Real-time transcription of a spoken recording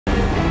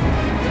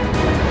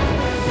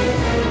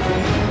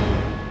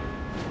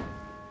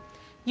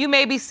You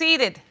may be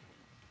seated.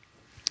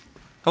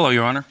 Hello,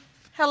 Your Honor.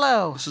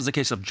 Hello. This is the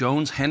case of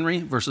Jones-Henry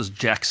versus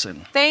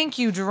Jackson. Thank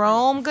you,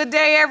 Jerome. Good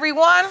day,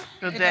 everyone.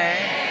 Good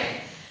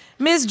day.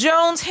 Ms.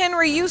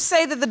 Jones-Henry, you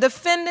say that the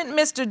defendant,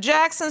 Mr.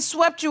 Jackson,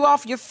 swept you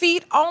off your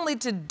feet only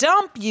to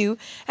dump you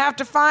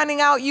after finding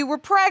out you were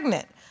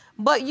pregnant.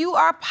 But you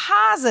are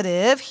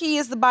positive he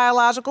is the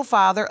biological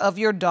father of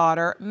your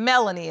daughter,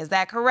 Melanie. Is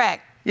that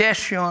correct?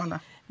 Yes, Your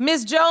Honor.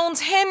 Ms.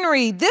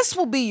 Jones-Henry, this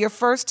will be your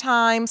first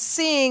time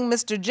seeing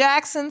Mr.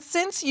 Jackson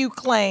since you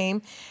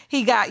claim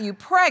he got you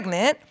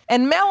pregnant.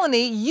 And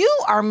Melanie, you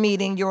are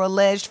meeting your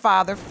alleged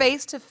father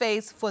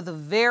face-to-face for the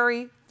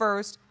very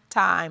first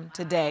time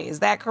today.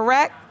 Is that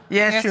correct?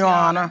 Yes, Your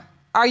Honor.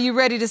 Are you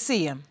ready to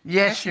see him?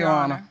 Yes, Your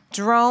Honor.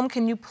 Jerome,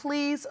 can you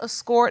please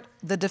escort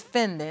the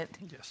defendant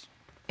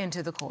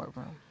into the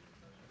courtroom?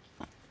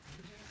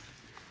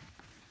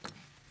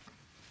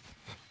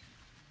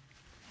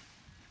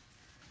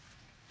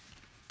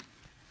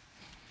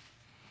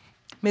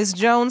 Ms.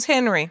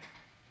 Jones-Henry.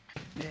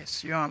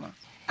 Yes, Your Honor.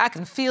 I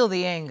can feel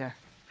the anger.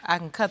 I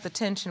can cut the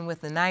tension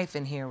with the knife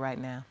in here right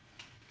now.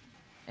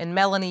 And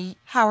Melanie,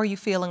 how are you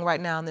feeling right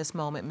now in this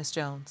moment, Ms.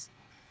 Jones?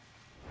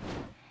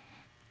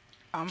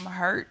 I'm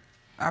hurt.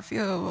 I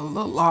feel a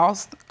little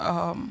lost,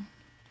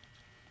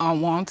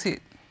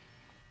 unwanted.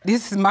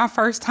 This is my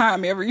first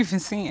time ever even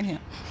seeing him.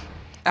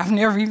 I've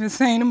never even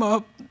seen him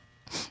up,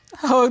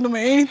 hugged him or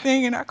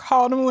anything, and I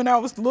called him when I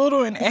was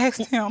little and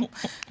asked him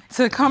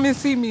to come and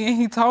see me, and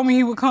he told me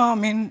he would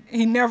come, and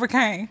he never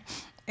came.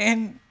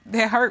 And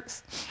that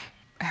hurts.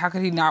 How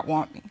could he not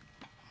want me?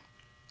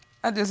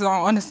 I just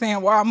don't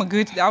understand why I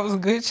was a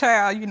good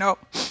child, you know.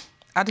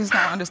 I just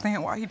don't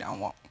understand why he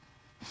don't want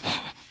me.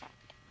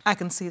 I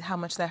can see how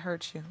much that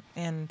hurts you.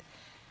 And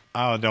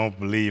I don't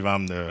believe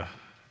I'm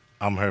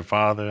her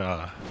father.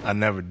 I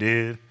never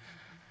did.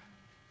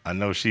 I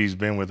know she's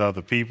been with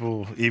other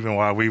people, even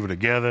while we were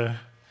together,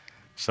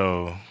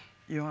 so.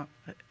 Your Honor,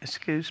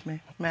 excuse me,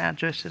 may I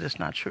address it? It's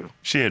not true.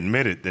 She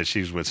admitted that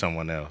she's with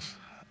someone else.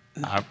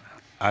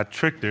 I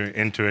tricked her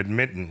into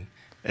admitting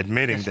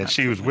that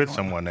she was with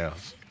someone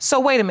else. so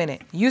wait a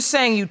minute. You're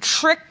saying you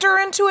tricked her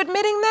into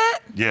admitting that?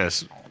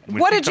 Yes.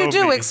 What did you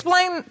do?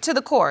 Explain to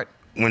the court.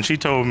 When she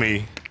told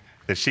me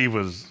that she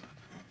was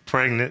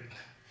pregnant,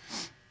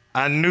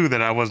 I knew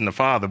that I wasn't the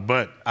father,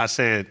 but I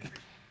said,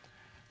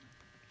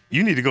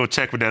 you need to go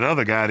check with that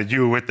other guy that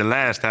you were with the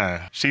last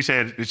time. She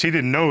said she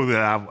didn't know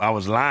that I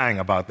was lying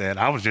about that.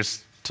 I was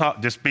just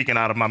speaking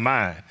out of my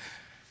mind.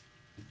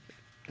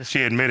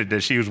 She admitted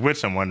that she was with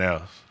someone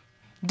else.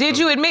 Did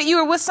you admit you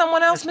were with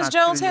someone else, Ms.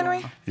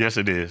 Jones-Henry? Yes,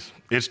 it is.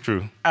 It's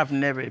true. I've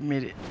never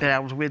admitted that I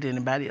was with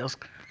anybody else.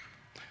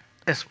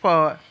 As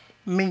for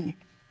me,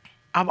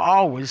 I've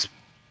always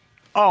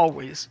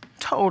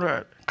told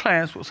her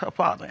Clarence was her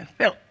father and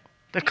felt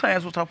that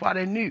Clarence was her father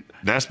and knew.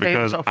 That's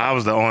because I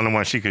was the only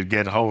one she could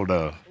get hold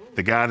of.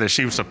 The guy that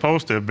she was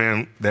supposed to have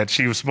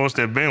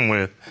been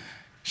with,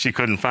 she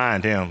couldn't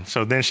find him.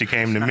 So then she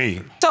came to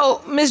me.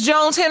 So, Ms.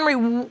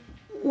 Jones-Henry,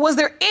 was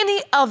there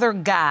any other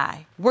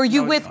guy? Were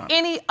you with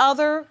any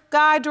other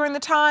guy during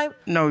the time?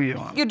 No, Your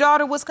Honor. Your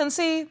daughter was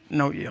conceived?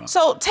 No, Your Honor.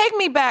 So take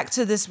me back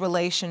to this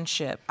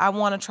relationship. I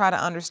want to try to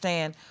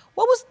understand.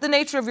 What was the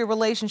nature of your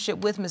relationship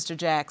with Mr.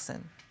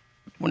 Jackson?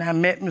 When I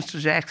met Mr.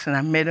 Jackson,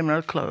 I met him at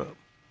a club.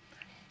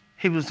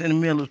 He was in the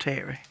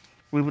military.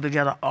 We were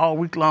together all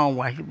week long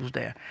while he was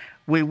there.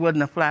 We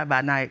wasn't a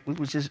fly-by-night. We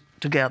was just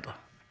together.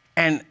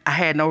 And I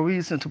had no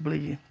reason to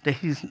believe that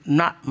he's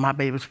not my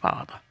baby's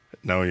father.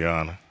 No, Your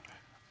Honor.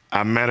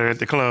 I met her at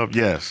the club,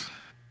 yes.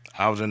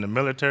 I was in the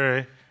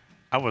military.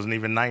 I wasn't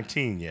even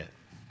 19 yet.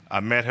 I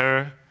met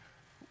her.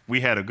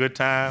 We had a good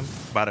time.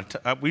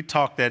 We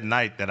talked that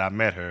night that I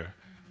met her.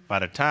 By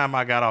the time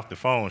I got off the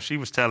phone, she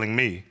was telling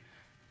me,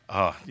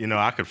 you know,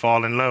 I could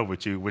fall in love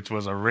with you, which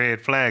was a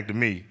red flag to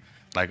me.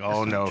 Like,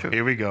 oh no,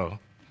 here we go.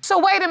 So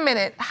wait a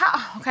minute,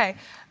 okay.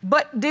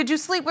 But did you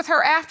sleep with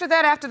her after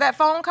that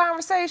phone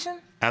conversation?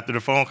 After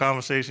the phone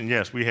conversation,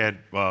 yes,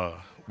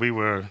 we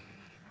were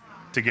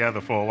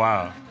together for a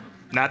while.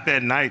 Not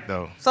that night,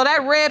 though. So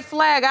that red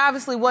flag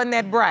obviously wasn't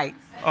that bright.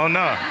 Oh,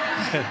 no.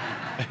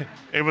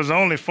 It was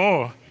only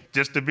for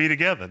just to be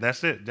together.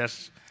 That's it.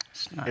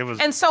 It was.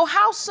 And so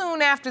how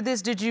soon after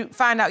this did you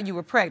find out you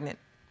were pregnant,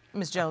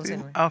 Ms.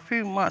 Jones-Henry? A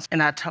few months,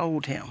 and I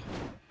told him.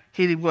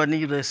 He wasn't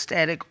either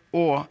ecstatic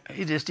or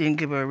he just didn't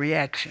give a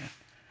reaction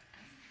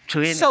to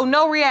anything. So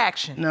no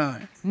reaction?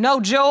 None. No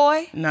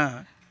joy?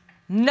 None.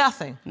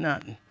 Nothing?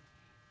 Nothing.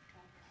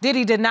 Did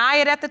he deny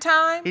it at the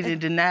time? He didn't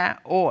deny,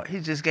 or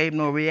he just gave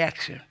no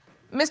reaction.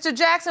 Mr.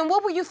 Jackson,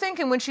 what were you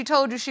thinking when she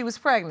told you she was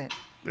pregnant?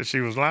 That she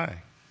was lying.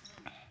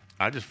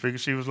 I just figured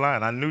she was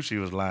lying. I knew she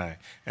was lying.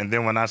 And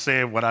then when I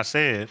said what I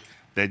said,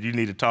 that you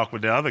need to talk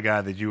with the other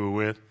guy that you were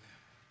with,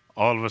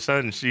 all of a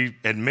sudden she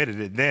admitted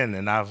it then,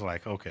 and I was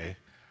like, okay,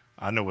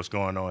 I know what's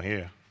going on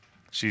here.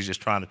 She's just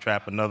trying to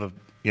trap another,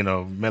 you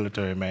know,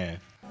 military man.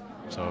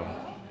 So.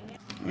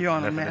 Your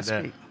Honor, may I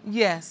speak?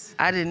 Yes.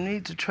 I didn't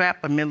need to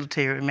trap a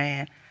military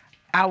man.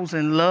 I was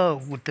in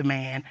love with the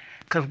man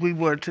because we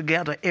were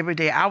together every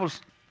day. I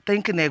was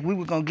thinking that we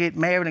were gonna get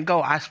married and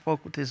go. I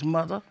spoke with his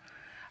mother.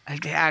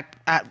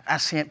 I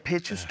sent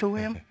pictures to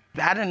him.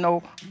 I didn't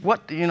know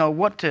what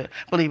to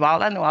believe.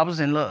 All I know, I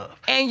was in love.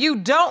 And you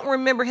don't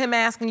remember him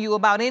asking you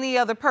about any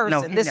other person?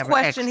 No, he this never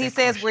question, asked he that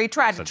says, question. where he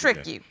tried to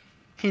trick you.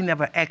 He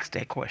never asked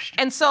that question.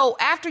 And so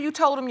after you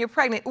told him you're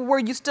pregnant, were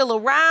you still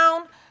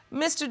around,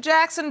 Mr.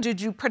 Jackson?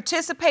 Did you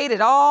participate at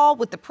all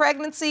with the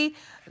pregnancy?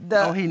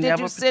 No, he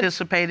never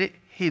participated.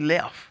 He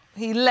left.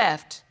 He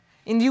left.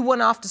 And you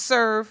went off to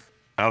serve?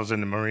 I was in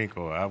the Marine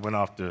Corps. I went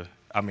off to,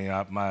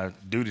 my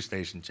duty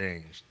station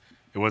changed.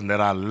 It wasn't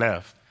that I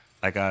left.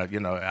 Like,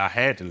 I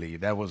had to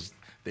leave. That was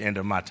the end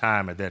of my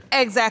time at that.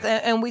 Exactly,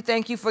 and we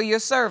thank you for your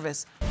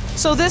service.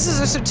 So this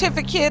is a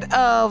certificate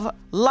of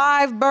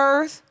live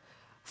birth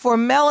for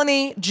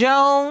Melanie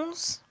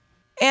Jones.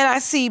 And I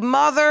see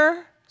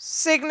mother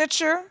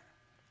signature.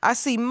 I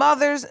see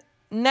mother's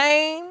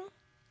name.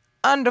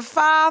 Under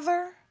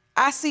father,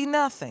 I see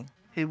nothing.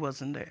 He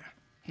wasn't there.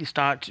 He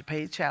started to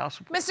pay child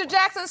support. Mr.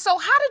 Jackson, so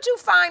how did you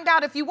find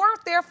out, if you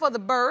weren't there for the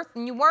birth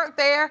and you weren't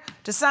there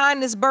to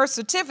sign this birth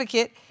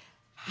certificate,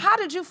 how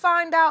did you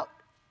find out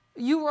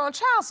you were on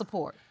child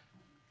support?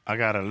 I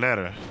got a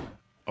letter,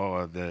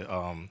 or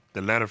the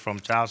letter from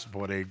child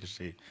support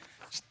agency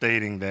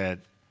stating that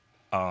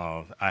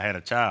I had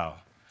a child.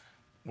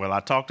 Well,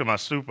 I talked to my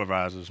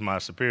supervisors, my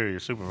superior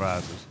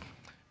supervisors.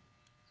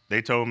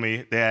 They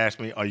asked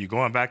me, are you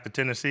going back to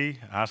Tennessee?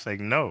 I said,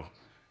 no.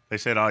 They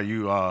said, are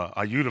you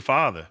the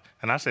father?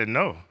 And I said,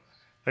 no.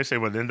 They said,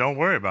 well, then don't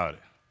worry about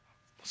it.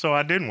 So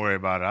I didn't worry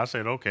about it. I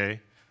said,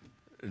 okay,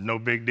 no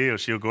big deal.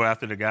 She'll go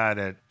after the guy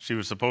that she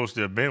was supposed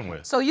to have been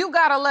with. So you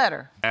got a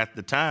letter? At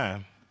the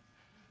time,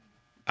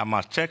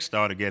 my check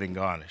started getting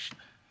garnished.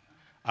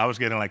 I was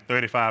getting like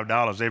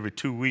 $35 every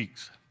 2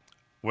 weeks.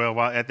 Well,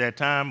 at that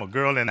time, a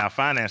girl in our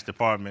finance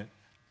department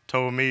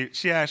told me,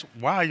 she asked,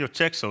 why are your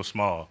checks so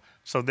small?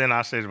 So then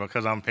I said,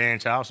 because I'm paying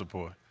child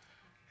support.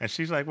 And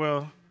she's like,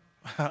 well,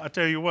 I'll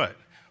tell you what,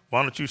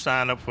 why don't you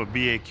sign up for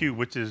BAQ,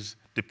 which is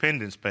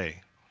dependence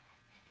pay?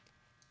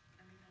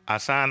 I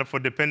signed up for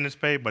dependence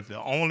pay, but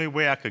the only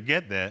way I could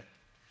get that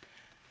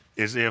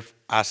is if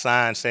I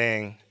signed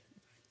saying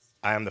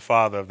I am the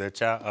father of their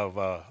child,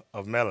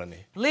 of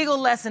Melanie. Legal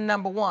lesson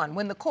number 1,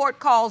 when the court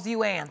calls,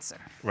 you answer.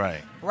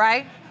 Right.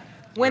 Right?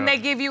 When they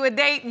give you a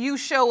date, you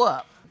show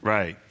up.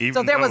 Right.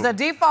 So there was a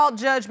default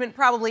judgment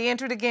probably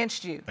entered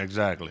against you.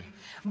 Exactly.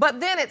 But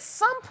then at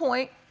some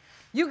point,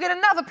 you get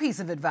another piece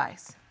of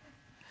advice.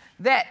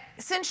 That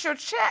since your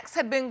checks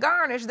had been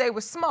garnished, they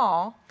were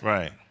small.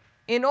 Right.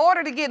 In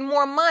order to get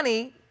more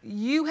money,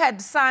 you had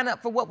to sign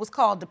up for what was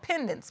called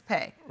dependence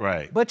pay.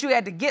 Right. But you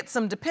had to get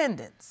some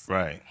dependents.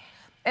 Right.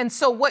 And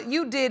so what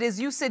you did is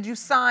you said you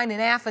signed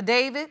an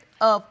affidavit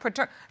of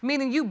paternity,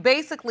 meaning you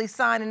basically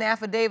signed an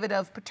affidavit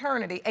of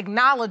paternity,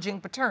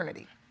 acknowledging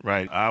paternity.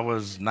 Right. I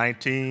was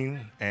 19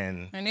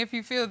 and if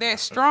you feel that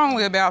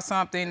strongly about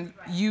something,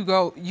 you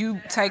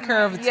take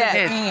care of it to the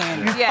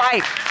end. You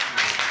fight.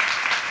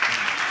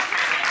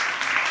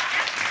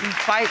 You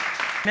fight.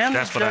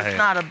 That's what I had.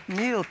 Not a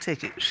meal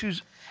ticket.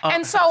 She's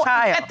and so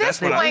child. at this That's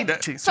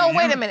point,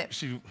 wait a minute.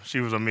 She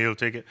was a meal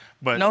ticket,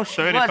 but No,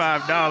 she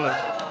 $35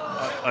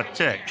 a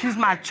check. She's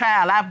my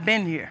child. I've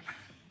been here.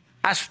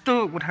 I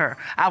stood with her.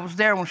 I was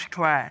there when she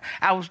cried.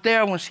 I was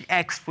there when she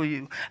asked for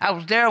you. I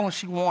was there when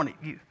she wanted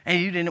you,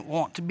 and you didn't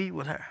want to be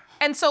with her.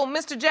 And so,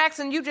 Mr.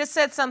 Jackson, you just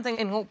said something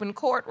in open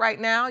court right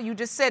now. You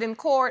just said in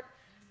court,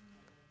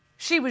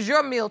 she was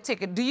your meal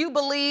ticket. Do you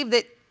believe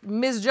that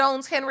Ms.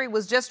 Jones Henry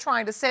was just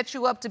trying to set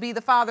you up to be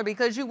the father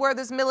because you were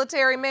this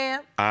military man?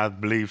 I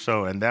believe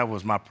so, and that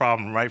was my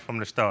problem right from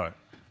the start.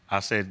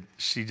 I said,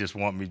 she just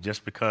want me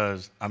just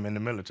because I'm in the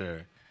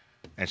military,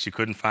 and she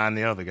couldn't find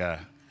the other guy.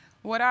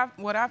 What I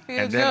feel,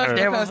 And then Judge,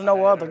 There was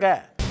no other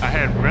guy. I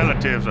had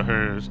relatives of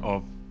hers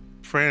or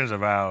friends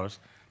of ours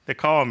that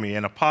called me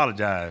and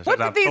apologized. What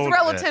did these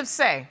relatives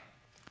say?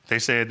 They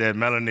said that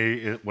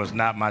Melanie was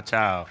not my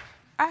child.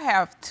 I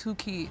have 2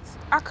 kids.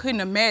 I couldn't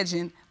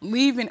imagine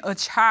leaving a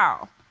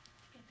child.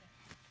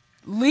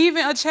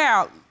 Leaving a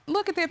child.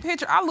 Look at that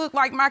picture. I look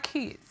like my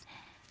kids.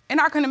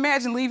 And I couldn't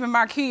imagine leaving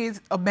my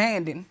kids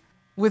abandoned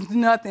with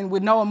nothing,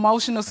 with no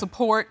emotional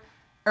support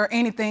or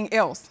anything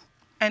else.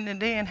 And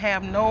then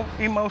have no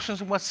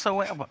emotions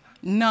whatsoever.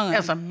 None.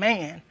 As a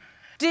man.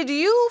 Did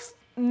you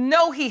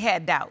know he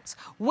had doubts?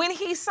 When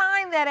he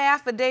signed that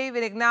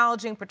affidavit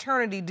acknowledging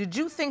paternity, did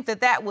you think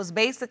that that was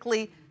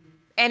basically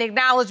an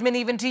acknowledgement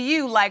even to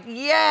you, like,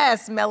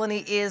 yes,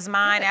 Melanie is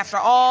mine after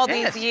all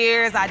these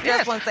years, I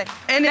just want to say,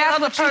 and the that's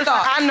other what you person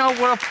thought. I know would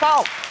have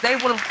fought. They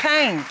would have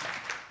came.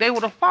 They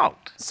would have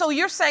fought. So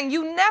you're saying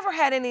you never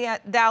had any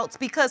doubts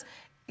because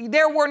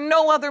there were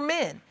no other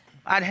men?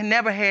 I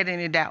never had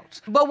any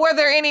doubts. But were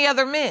there any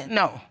other men?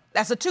 No.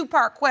 That's a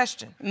 2-part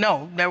question.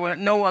 No, there were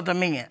no other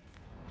men.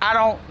 I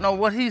don't know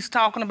what he's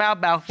talking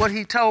about what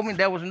he told me.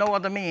 There was no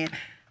other men.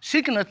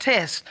 She can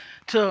attest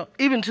to,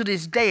 even to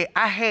this day,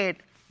 I had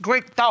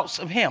great thoughts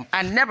of him.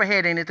 I never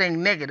had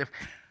anything negative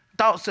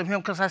thoughts of him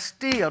because I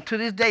still, to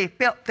this day,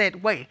 felt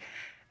that way.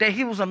 that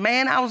he was a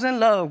man I was in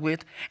love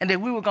with and that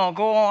we were going to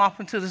go off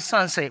into the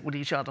sunset with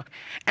each other.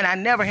 And I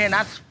never had, and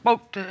I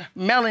spoke to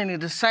Melanie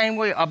the same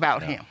way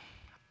about him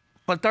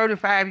for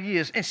 35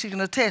 years, and she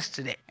can attest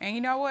to that. And you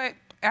know what?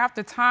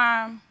 After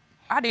time,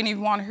 I didn't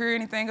even want to hear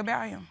anything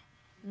about him.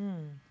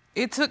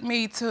 It took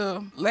me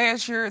to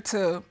last year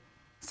to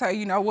say,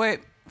 you know what,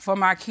 for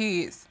my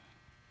kids,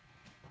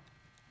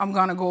 I'm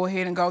gonna go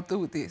ahead and go through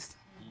with this.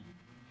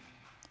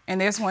 And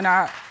that's when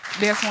I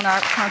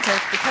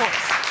contacted the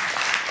courts.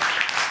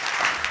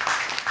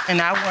 And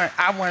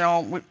I went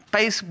on with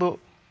Facebook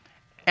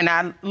and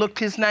I looked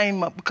his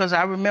name up because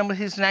I remember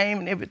his name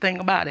and everything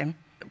about him.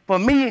 For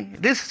me,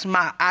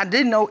 I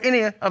didn't know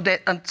any of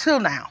that until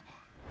now.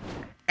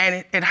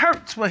 And it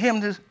hurts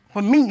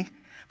for me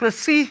to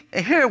see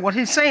and hear what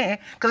he's saying,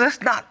 because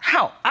that's not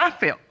how I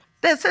felt.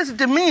 That's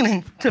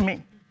demeaning to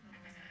me.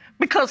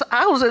 Because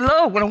I was in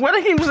love with him.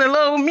 Whether he was in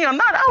love with me or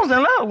not, I was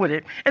in love with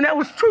him. And that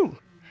was true.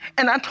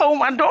 And I told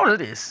my daughter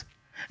this.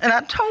 And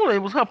I told her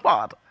it was her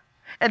father.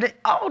 And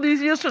all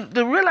these years to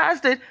realize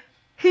that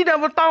he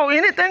never thought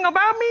anything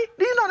about me.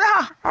 Do you know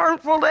how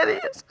hurtful that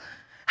is?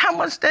 How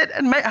much that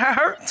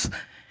hurts?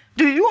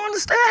 Do you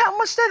understand how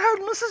much that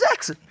hurt Mrs.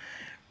 Jackson?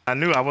 I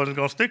knew I wasn't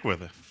going to stick with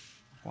her.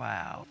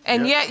 Wow.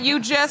 And yet you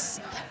just,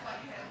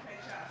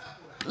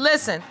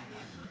 listen,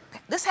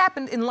 this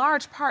happened in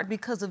large part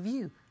because of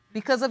you,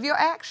 because of your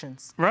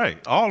actions. Right,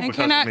 all And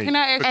because of me. can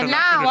I ask, Because and I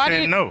now could've I said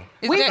didn't- no.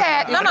 We've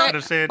had, I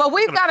could've said- but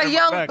we've got a could've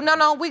young, stepped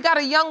back. we got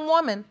a young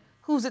woman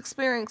who's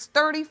experienced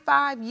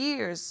 35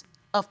 years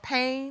of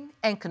pain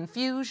and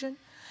confusion.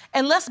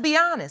 And let's be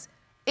honest,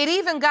 it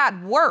even got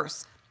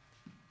worse.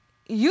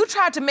 You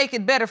tried to make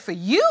it better for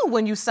you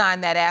when you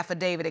signed that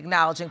affidavit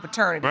acknowledging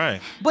paternity.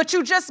 Right. But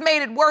you just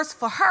made it worse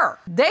for her.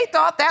 They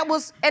thought that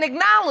was an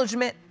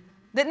acknowledgement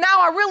that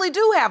now I really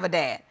do have a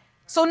dad.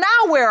 So now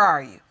where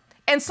are you?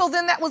 And so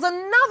then that was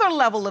another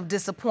level of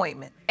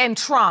disappointment and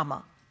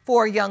trauma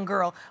for a young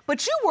girl.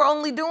 But you were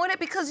only doing it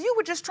because you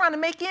were just trying to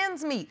make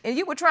ends meet and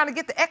you were trying to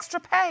get the extra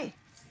pay.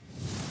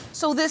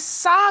 So this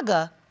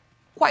saga,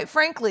 quite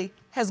frankly,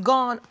 has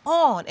gone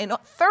on in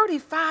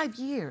 35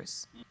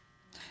 years.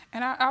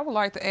 And I would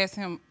like to ask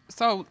him,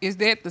 so is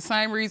that the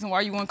same reason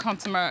why you want to come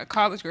to my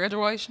college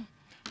graduation?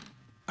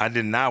 I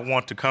did not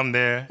want to come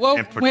there Well,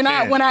 and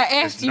pretend. when I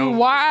asked you,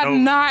 why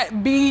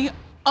not be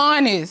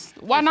honest?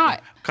 Why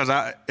not? Because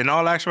in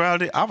all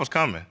actuality, I was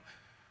coming.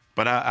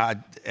 But I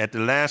at the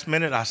last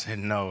minute, I said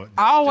no.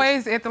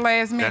 Always at the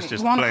last That's minute.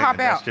 just You want to playing. cop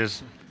out.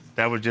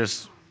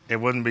 It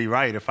wouldn't be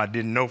right if I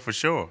didn't know for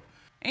sure.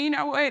 And you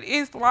know what?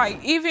 It's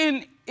like,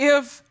 even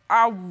if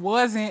I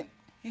wasn't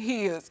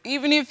his,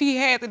 even if he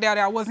had the doubt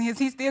that I wasn't his,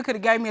 he still could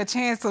have gave me a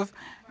chance of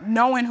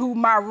knowing who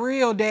my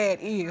real dad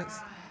is.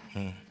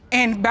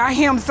 And by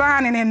him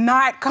signing and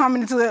not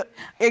coming to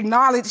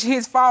acknowledge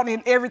his fault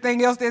and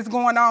everything else that's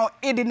going on,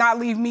 it did not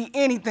leave me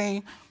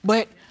anything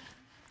but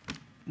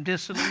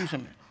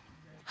disillusionment.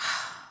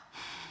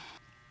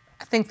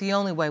 I think the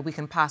only way we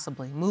can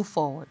possibly move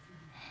forward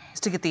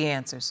is to get the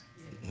answers.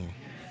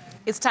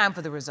 It's time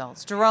for the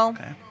results. Jerome?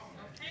 Okay.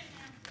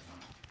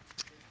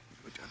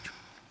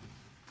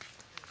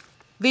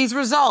 These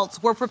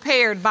results were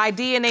prepared by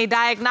DNA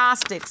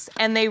Diagnostics,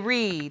 and they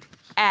read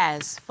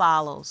as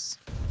follows.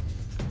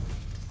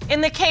 In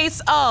the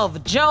case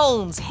of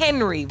Jones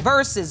Henry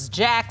versus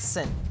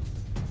Jackson,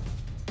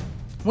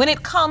 when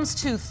it comes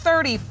to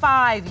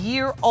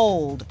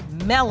 35-year-old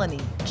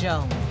Melanie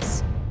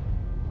Jones,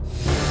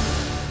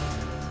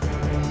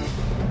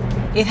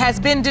 it has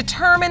been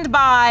determined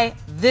by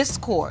this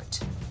court.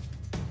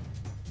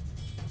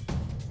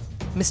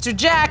 Mr.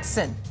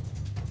 Jackson,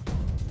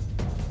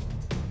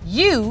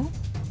 you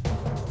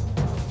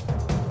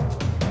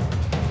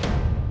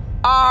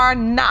are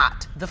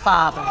not the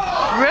father.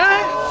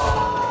 Really?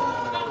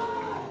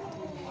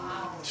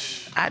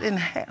 I didn't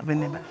have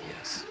anybody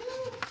else.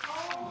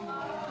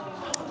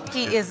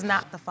 He is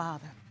not the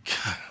father.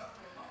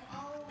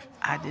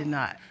 I did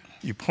not.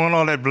 You point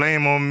all that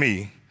blame on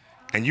me,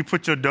 and you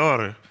put your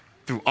daughter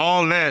through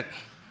all that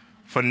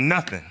for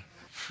nothing.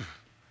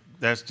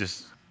 That's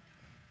just...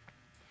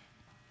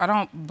 I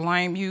don't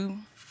blame you.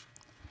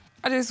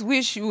 I just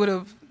wish you would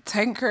have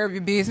taken care of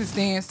your business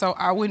then so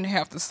I wouldn't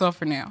have to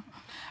suffer now.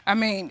 I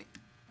mean,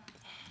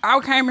 I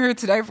came here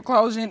today for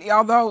closure, and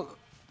although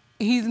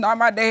he's not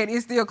my dad,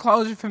 it's still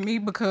closure for me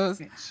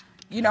because,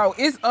 you know,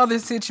 it's other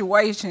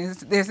situations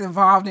that's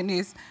involved in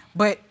this,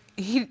 but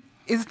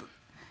it's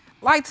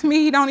like, to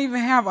me, he don't even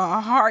have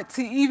a heart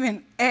to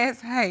even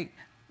ask, hey,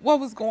 what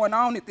was going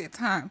on at that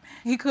time?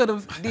 He could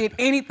have did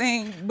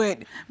anything but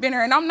been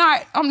there. And I'm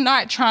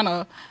not trying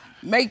to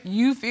make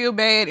you feel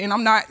bad, and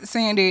I'm not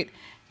saying that.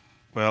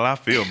 Well, I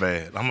feel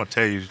bad. I'm gonna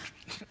tell you,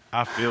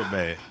 I feel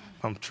bad.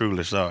 I'm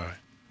truly sorry.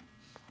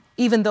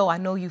 Even though I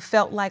know you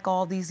felt like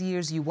all these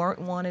years you weren't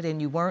wanted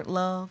and you weren't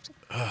loved,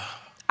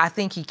 I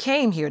think he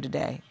came here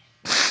today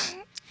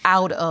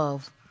out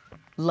of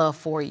love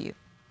for you.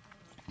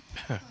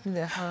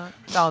 The hug.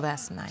 Oh,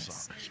 that's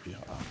nice.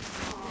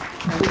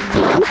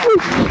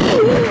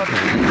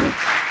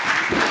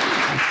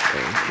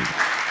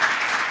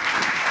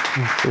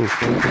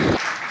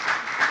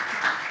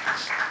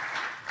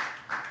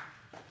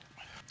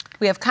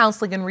 We have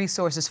counseling and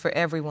resources for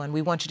everyone.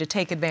 We want you to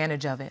take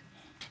advantage of it.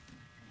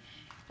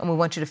 And we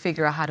want you to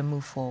figure out how to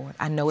move forward.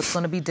 I know it's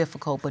going to be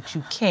difficult, but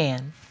you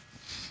can,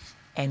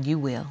 and you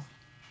will.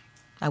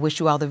 I wish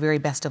you all the very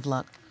best of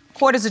luck.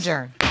 Court is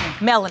adjourned.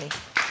 Melanie,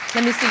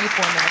 let me see you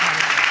for a minute,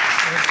 honey.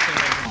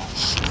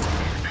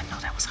 I know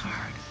that was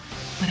hard,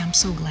 but I'm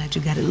so glad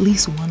you got at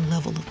least one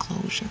level of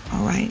closure,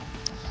 all right?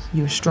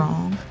 You're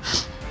strong.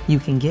 You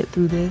can get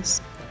through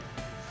this.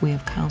 We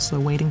have a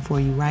counselor waiting for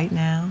you right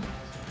now,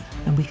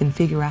 and we can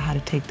figure out how to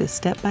take this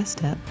step by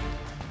step,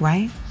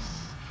 right?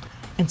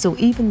 And so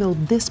even though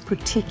this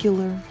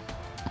particular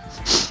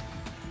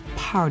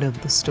part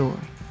of the story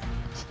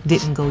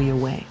didn't go your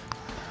way,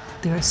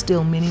 there are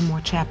still many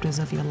more chapters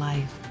of your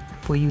life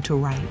for you to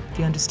write. Do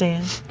you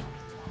understand?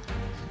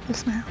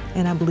 Yes, ma'am.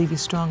 And I believe you're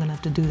strong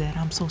enough to do that.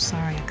 I'm so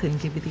sorry I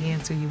couldn't give you the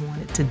answer you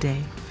wanted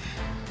today,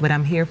 but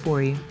I'm here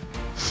for you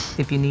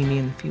if you need me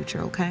in the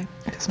future, okay?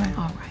 Yes, ma'am.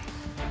 All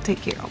right.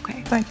 Take care,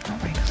 okay? Thank you. All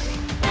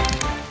right.